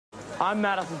I'm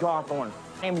Madison Cawthorn.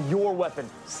 I am your weapon.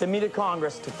 Send me to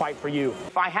Congress to fight for you.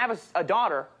 If I have a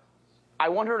daughter, I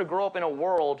want her to grow up in a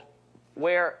world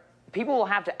where people will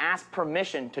have to ask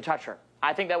permission to touch her.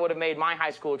 I think that would have made my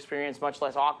high school experience much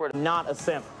less awkward. Not a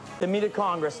simp. Send me to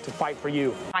Congress to fight for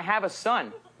you. I have a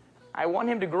son. I want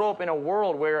him to grow up in a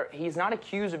world where he's not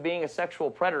accused of being a sexual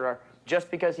predator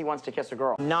just because he wants to kiss a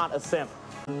girl. Not a simp.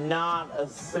 Not a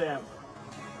simp.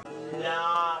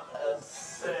 Not a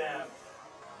simp.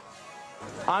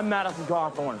 I'm Madison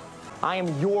Cawthorn. I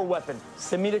am your weapon.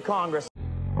 Send me to Congress.